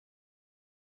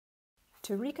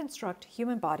To reconstruct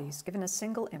human bodies given a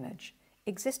single image,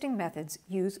 existing methods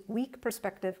use weak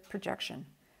perspective projection,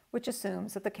 which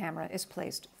assumes that the camera is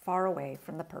placed far away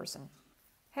from the person.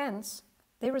 Hence,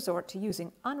 they resort to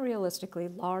using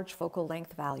unrealistically large focal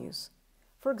length values.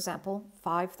 For example,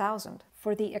 5,000.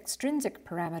 For the extrinsic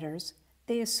parameters,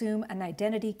 they assume an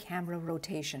identity camera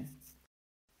rotation.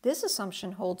 This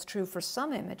assumption holds true for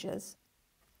some images,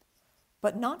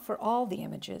 but not for all the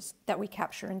images that we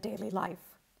capture in daily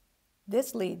life.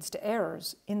 This leads to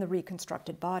errors in the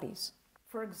reconstructed bodies.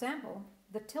 For example,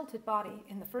 the tilted body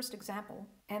in the first example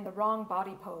and the wrong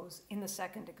body pose in the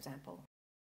second example.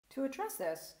 To address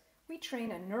this, we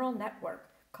train a neural network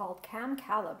called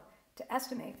calib to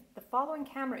estimate the following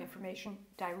camera information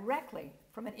directly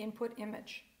from an input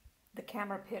image: the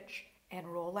camera pitch and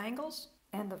roll angles,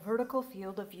 and the vertical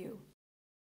field of view.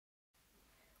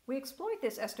 We exploit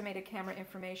this estimated camera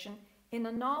information in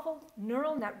a novel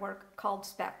neural network called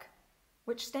SPEC,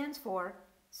 which stands for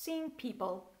Seeing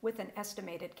People with an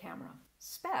Estimated Camera.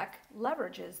 SPEC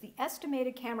leverages the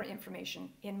estimated camera information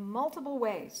in multiple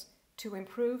ways to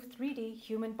improve 3D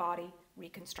human body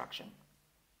reconstruction.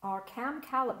 Our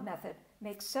calib method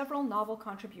makes several novel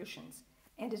contributions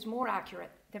and is more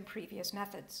accurate than previous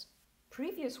methods.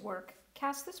 Previous work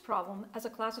casts this problem as a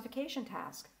classification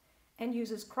task and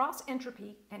uses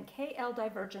cross-entropy and KL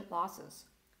divergent losses,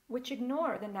 which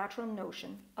ignore the natural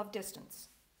notion of distance.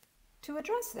 To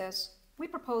address this, we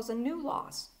propose a new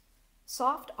loss,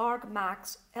 soft arg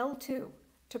max L2,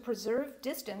 to preserve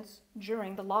distance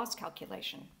during the loss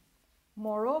calculation.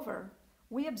 Moreover,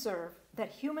 we observe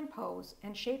that human pose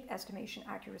and shape estimation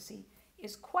accuracy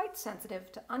is quite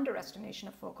sensitive to underestimation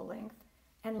of focal length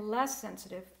and less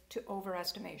sensitive to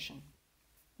overestimation.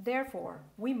 Therefore,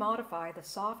 we modify the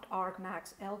soft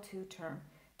argmax L2 term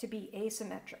to be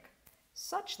asymmetric,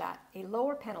 such that a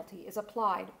lower penalty is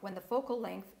applied when the focal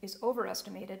length is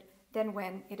overestimated than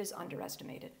when it is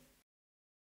underestimated.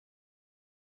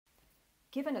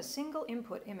 Given a single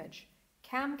input image,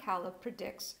 calib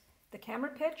predicts the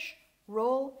camera pitch,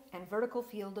 roll, and vertical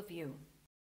field of view.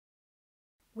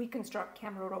 We construct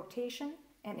camera rotation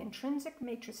and intrinsic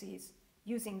matrices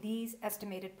using these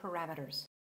estimated parameters.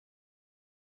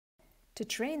 To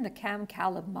train the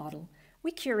calib model,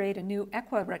 we curate a new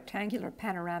equirectangular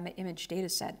panorama image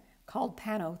dataset called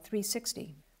Pano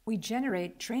 360. We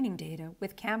generate training data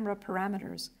with camera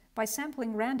parameters by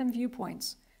sampling random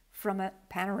viewpoints from a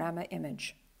panorama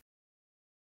image.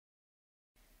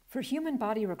 For human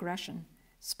body regression,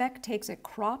 SPEC takes a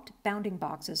cropped bounding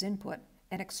box as input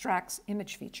and extracts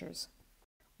image features.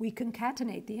 We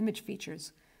concatenate the image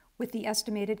features with the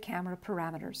estimated camera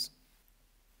parameters.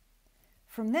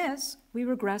 From this, we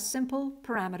regress simple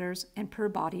parameters and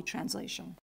per-body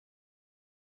translation.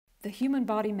 The human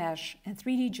body mesh and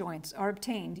 3D joints are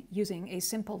obtained using a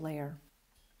simple layer.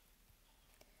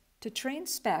 To train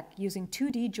SPEC using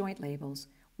 2D joint labels,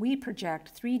 we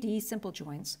project 3D simple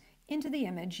joints into the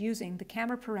image using the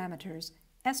camera parameters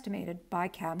estimated by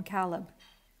calib.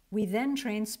 We then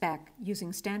train SPEC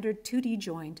using standard 2D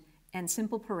joint and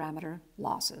simple parameter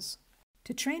losses.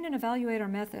 To train and evaluate our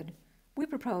method, we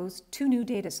propose two new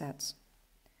datasets.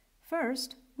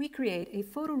 First, we create a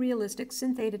photorealistic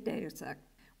synthetic dataset,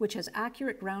 which has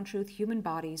accurate ground truth human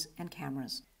bodies and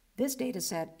cameras. This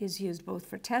dataset is used both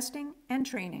for testing and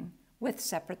training with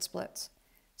separate splits.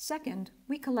 Second,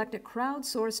 we collect a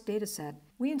crowdsourced dataset.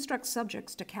 We instruct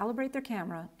subjects to calibrate their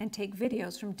camera and take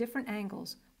videos from different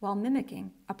angles while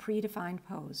mimicking a predefined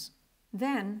pose.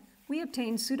 Then, we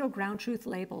obtain pseudo-ground truth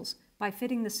labels by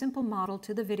fitting the simple model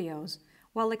to the videos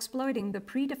while exploiting the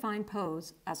predefined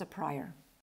pose as a prior.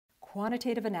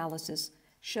 Quantitative analysis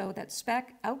show that SPEC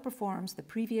outperforms the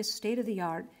previous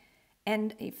state-of-the-art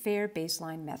and a fair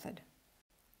baseline method.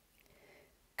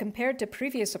 Compared to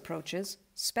previous approaches,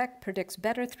 SPEC predicts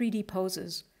better 3D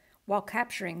poses while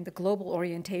capturing the global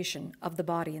orientation of the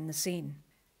body in the scene.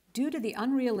 Due to the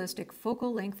unrealistic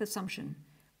focal length assumption,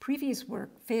 previous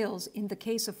work fails in the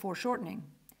case of foreshortening,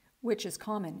 which is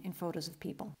common in photos of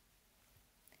people.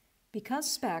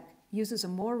 Because SPEC uses a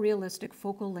more realistic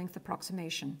focal length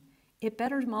approximation, it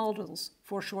better models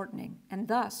foreshortening and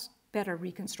thus better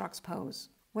reconstructs pose.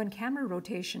 When camera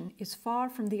rotation is far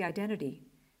from the identity,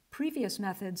 previous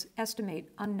methods estimate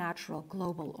unnatural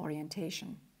global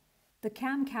orientation. The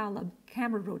calib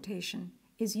camera rotation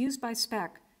is used by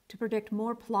SPEC to predict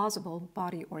more plausible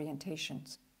body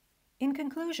orientations. In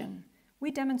conclusion,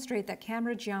 we demonstrate that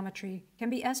camera geometry can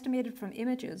be estimated from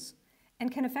images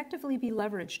and can effectively be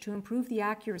leveraged to improve the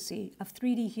accuracy of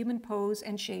 3D human pose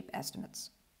and shape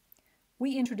estimates.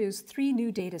 We introduced 3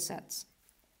 new datasets.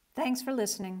 Thanks for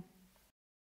listening.